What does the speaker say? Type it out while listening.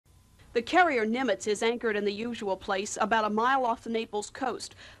The carrier Nimitz is anchored in the usual place about a mile off the Naples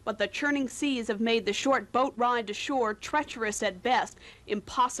coast, but the churning seas have made the short boat ride to shore treacherous at best,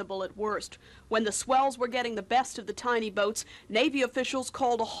 impossible at worst. When the swells were getting the best of the tiny boats, Navy officials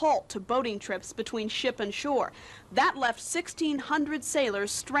called a halt to boating trips between ship and shore. That left 1,600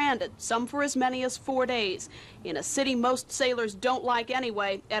 sailors stranded, some for as many as 4 days. In a city most sailors don't like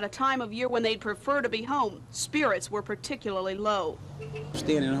anyway, at a time of year when they'd prefer to be home, spirits were particularly low.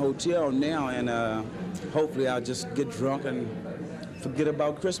 Staying in a hotel now, and hopefully I'll just get drunk and forget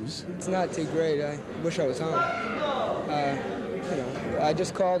about Christmas. It's not too great. I wish I was home. I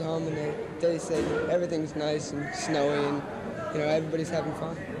just called home and they said everything's nice and snowy and everybody's having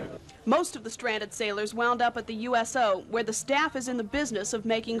fun. Most of the stranded sailors wound up at the USO, where the staff is in the business of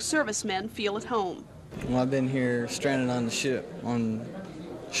making servicemen feel at home. Well, I've been here stranded on the ship, on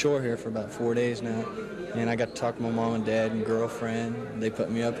shore here for about 4 days now. And I got to talk to my mom and dad and girlfriend. They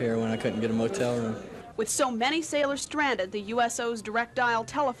put me up here when I couldn't get a motel room. With so many sailors stranded, the USO's direct dial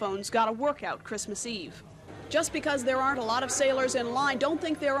telephones got a workout Christmas Eve. Just because there aren't a lot of sailors in line, don't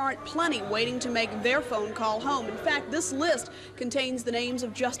think there aren't plenty waiting to make their phone call home. In fact, this list contains the names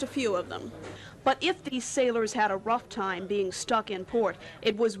of just a few of them. But if these sailors had a rough time being stuck in port,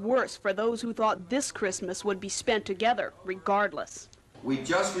 it was worse for those who thought this Christmas would be spent together, regardless. We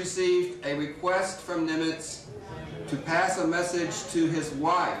just received a request from Nimitz to pass a message to his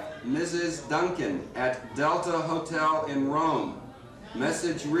wife, Mrs. Duncan, at Delta Hotel in Rome.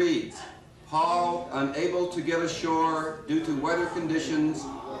 Message reads, "Paul, unable to get ashore due to weather conditions,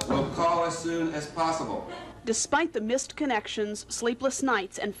 will call as soon as possible." Despite the missed connections, sleepless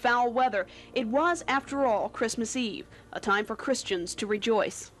nights, and foul weather, it was, after all, Christmas Eve, a time for Christians to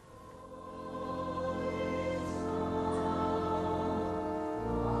rejoice.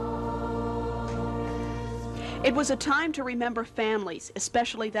 It was a time to remember families,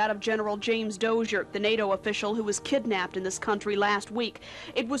 especially that of General James Dozier, the NATO official who was kidnapped in this country last week.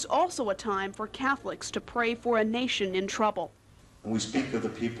 It was also a time for Catholics to pray for a nation in trouble. We speak of the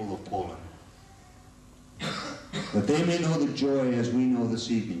people of Poland, that they may know the joy as we know this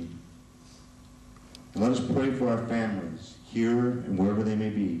evening. And let us pray for our families, here and wherever they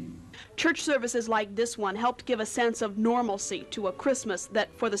may be. Church services like this one helped give a sense of normalcy to a Christmas that,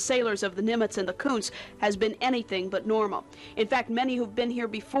 for the sailors of the Nimitz and the Coontz, has been anything but normal. In fact, many who've been here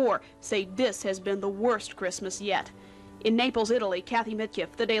before say this has been the worst Christmas yet. In Naples, Italy, Kathy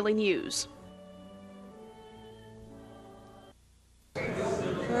Mitkiff, The Daily News.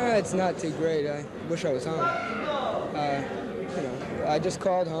 It's not too great. I wish I was home. I just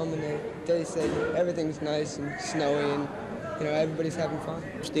called home and they said everything's nice and snowy and everybody's having fun.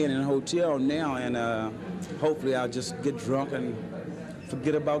 Staying in a hotel now, and hopefully I'll just get drunk and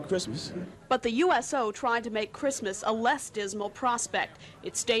forget about Christmas. But the USO tried to make Christmas a less dismal prospect.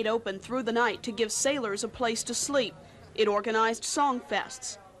 It stayed open through the night to give sailors a place to sleep. It organized song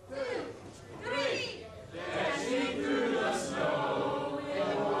fests. 2, 3, dashing through the snow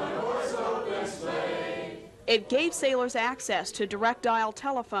in one horse open sleigh. It gave sailors access to direct dial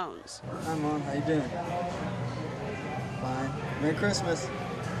telephones. Hi, Mom. How you doing? Fine. Merry Christmas.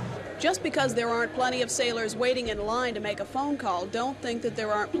 Just because there aren't plenty of sailors waiting in line to make a phone call, don't think that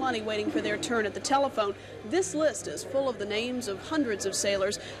there aren't plenty waiting for their turn at the telephone. This list is full of the names of hundreds of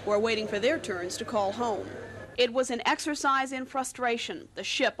sailors who are waiting for their turns to call home. It was an exercise in frustration, the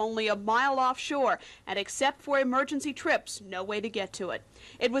ship only a mile offshore, and except for emergency trips, no way to get to it.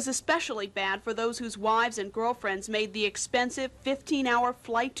 It was especially bad for those whose wives and girlfriends made the expensive 15-hour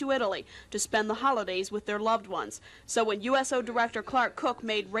flight to Italy to spend the holidays with their loved ones. So when USO Director Clark Cook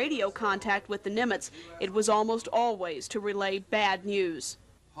made radio contact with the Nimitz, it was almost always to relay bad news.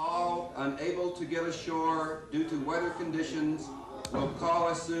 Paul, unable to get ashore due to weather conditions, will call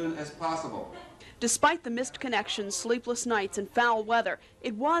as soon as possible. Despite the missed connections, sleepless nights, and foul weather,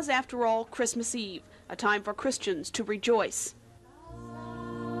 it was, after all, Christmas Eve, a time for Christians to rejoice.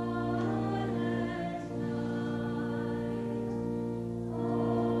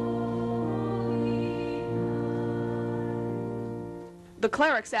 The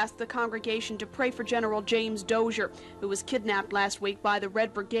clerics asked the congregation to pray for General James Dozier, who was kidnapped last week by the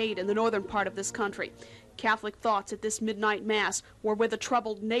Red Brigade in the northern part of this country. Catholic thoughts at this midnight mass were with a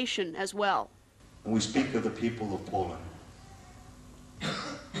troubled nation as well. We speak of the people of Poland,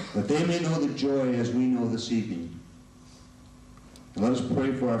 that they may know the joy as we know this evening. And let us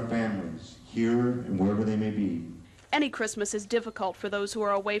pray for our families, here and wherever they may be. Any Christmas is difficult for those who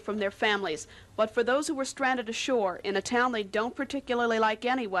are away from their families, but for those who were stranded ashore in a town they don't particularly like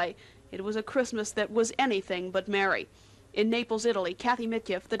anyway, it was a Christmas that was anything but merry. In Naples, Italy, Kathy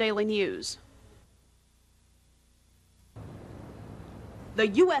Mitkiff, The Daily News. The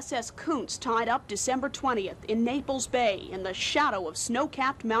USS Coontz tied up December 20th in Naples Bay in the shadow of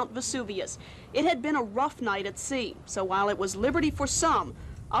snow-capped Mount Vesuvius. It had been a rough night at sea, so while it was liberty for some,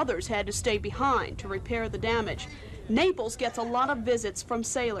 others had to stay behind to repair the damage. Naples gets a lot of visits from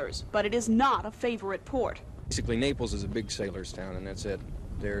sailors, but it is not a favorite port. Basically, Naples is a big sailor's town, and that's it.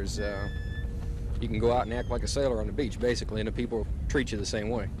 There's, you can go out and act like a sailor on the beach, basically, and the people treat you the same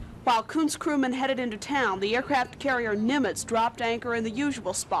way. While Coontz crewmen headed into town, the aircraft carrier Nimitz dropped anchor in the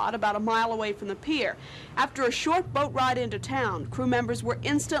usual spot about a mile away from the pier. After a short boat ride into town, crew members were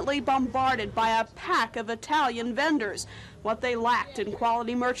instantly bombarded by a pack of Italian vendors. What they lacked in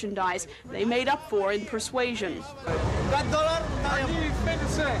quality merchandise, they made up for in persuasion. Hey,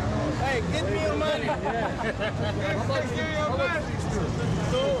 give me your money.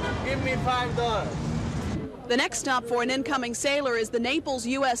 Give me $5. The next stop for an incoming sailor is the Naples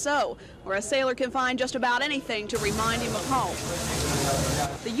USO, where a sailor can find just about anything to remind him of home.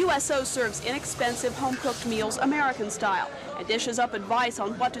 The USO serves inexpensive home-cooked meals American style and dishes up advice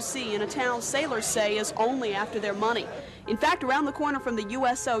on what to see in a town sailors say is only after their money. In fact, around the corner from the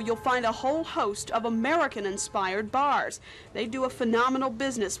USO, you'll find a whole host of American-inspired bars. They do a phenomenal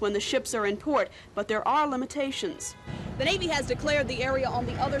business when the ships are in port, but there are limitations. The Navy has declared the area on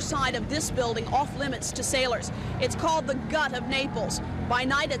the other side of this building off limits to sailors. It's called the gut of Naples. By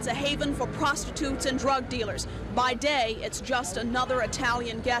night, it's a haven for prostitutes and drug dealers. By day, it's just another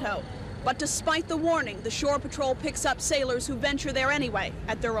Italian ghetto. But despite the warning, the Shore Patrol picks up sailors who venture there anyway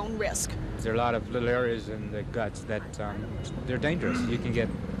at their own risk. There are a lot of little areas in the guts that they're dangerous. You can get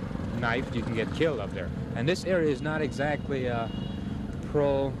knifed, you can get killed up there. And this area is not exactly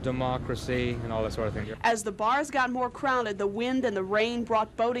pro-democracy and all that sort of thing. As the bars got more crowded, the wind and the rain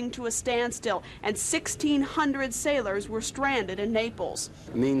brought boating to a standstill, and 1,600 sailors were stranded in Naples.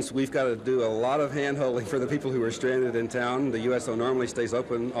 It means we've got to do a lot of hand-holding for the people who are stranded in town. The USO normally stays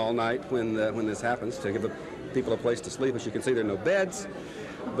open all night when this happens to give the people a place to sleep. As you can see, there are no beds,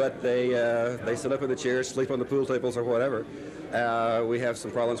 but they sit up in the chairs, sleep on the pool tables or whatever. We have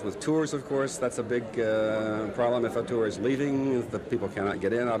some problems with tours, of course. That's a big problem. If a tour is leaving, the people cannot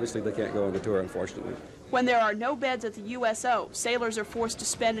get in. Obviously, they can't go on the tour, unfortunately. When there are no beds at the USO, sailors are forced to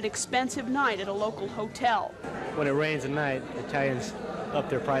spend an expensive night at a local hotel. When it rains at night, Italians up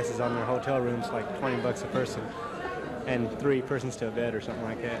their prices on their hotel rooms like $20 a person, and 3 persons to a bed or something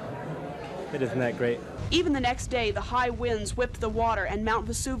like that. It isn't that great. Even the next day, the high winds whipped the water and Mount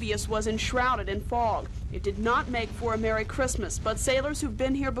Vesuvius was enshrouded in fog. It did not make for a Merry Christmas, but sailors who've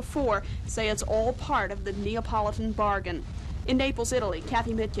been here before say it's all part of the Neapolitan bargain. In Naples, Italy,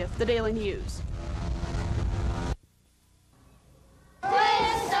 Kathy Mitkiff, The Daily News.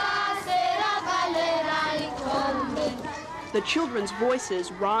 The children's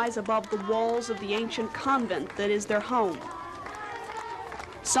voices rise above the walls of the ancient convent that is their home.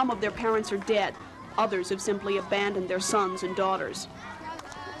 Some of their parents are dead. Others have simply abandoned their sons and daughters.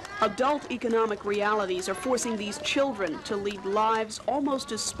 Adult economic realities are forcing these children to lead lives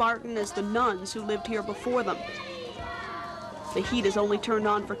almost as Spartan as the nuns who lived here before them. The heat is only turned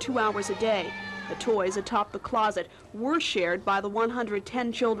on for 2 hours a day. The toys atop the closet were shared by the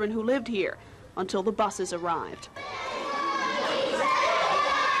 110 children who lived here until the buses arrived.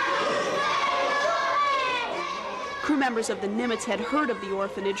 Crew members of the Nimitz had heard of the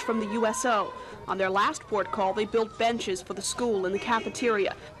orphanage from the USO. On their last port call, they built benches for the school and the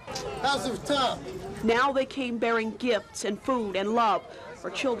cafeteria. How's it tough? Now they came bearing gifts and food and love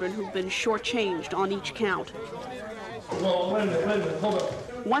for children who've been shortchanged on each count. Whoa, wait a minute, hold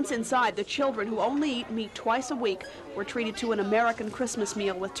up. Once inside, the children who only eat meat twice a week were treated to an American Christmas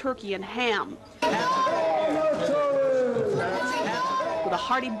meal with turkey and ham. With a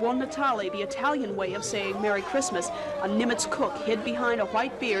hearty Buon Natale, the Italian way of saying Merry Christmas, a Nimitz cook hid behind a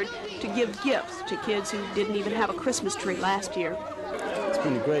white beard to give gifts to kids who didn't even have a Christmas tree last year. It's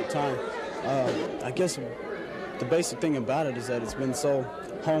been a great time. I guess the basic thing about it is that it's been so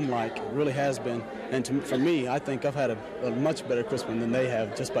home-like. It really has been. And for me, I think I've had a much better Christmas than they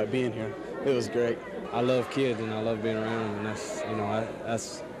have just by being here. It was great. I love kids and I love being around them, and that's, you know,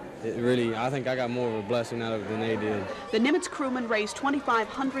 that's it really, I think I got more of a blessing out of it than they did. The Nimitz crewmen raised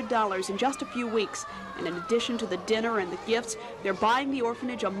 $2,500 in just a few weeks, and in addition to the dinner and the gifts, they're buying the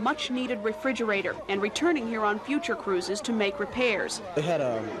orphanage a much-needed refrigerator and returning here on future cruises to make repairs. They had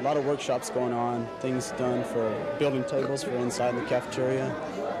a lot of workshops going on, things done for building tables for inside the cafeteria,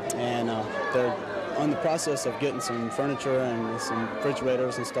 and they're on the process of getting some furniture and some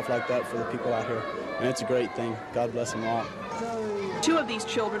refrigerators and stuff like that for the people out here, and it's a great thing. God bless them all. 2 of these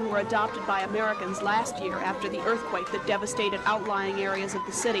children were adopted by Americans last year after the earthquake that devastated outlying areas of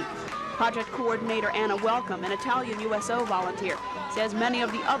the city. Project coordinator Anna Welcome, an Italian USO volunteer, says many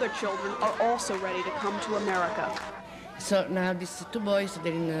of the other children are also ready to come to America. So now these two boys,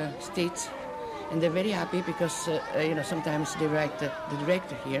 they're in the States, and they're very happy because, sometimes they write the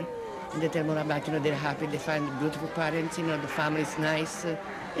director here, and they tell more about, they're happy, they find beautiful parents, the family is nice,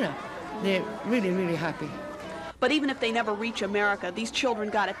 they're really, really happy. But even if they never reach America, these children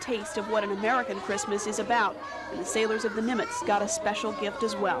got a taste of what an American Christmas is about, and the sailors of the Nimitz got a special gift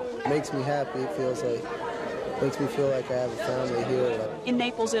as well. It makes me happy. It makes me feel like I have a family here. In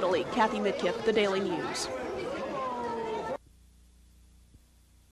Naples, Italy, Kathy Midkiff, The Daily News.